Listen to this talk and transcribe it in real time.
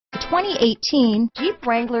2018 Jeep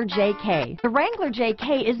Wrangler JK. The Wrangler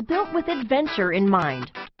JK is built with adventure in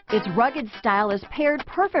mind. Its rugged style is paired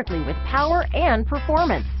perfectly with power and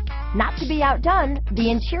performance. Not to be outdone, the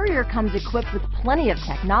interior comes equipped with plenty of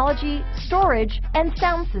technology, storage, and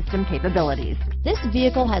sound system capabilities. This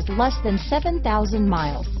vehicle has less than 7,000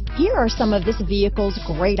 miles. Here are some of this vehicle's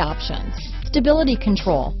great options: stability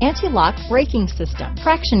control, anti-lock braking system,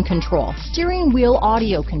 traction control, steering wheel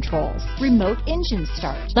audio controls, remote engine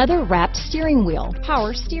start, leather-wrapped steering wheel,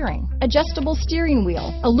 power steering, adjustable steering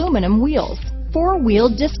wheel, aluminum wheels, four-wheel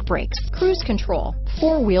disc brakes, cruise control,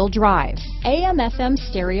 four-wheel drive, AM/FM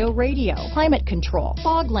stereo radio, climate control,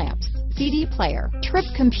 fog lamps, CD player, trip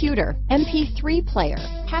computer, MP3 player,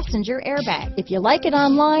 passenger airbag. If you like it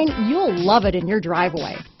online, you'll love it in your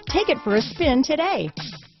driveway. Take it for a spin today.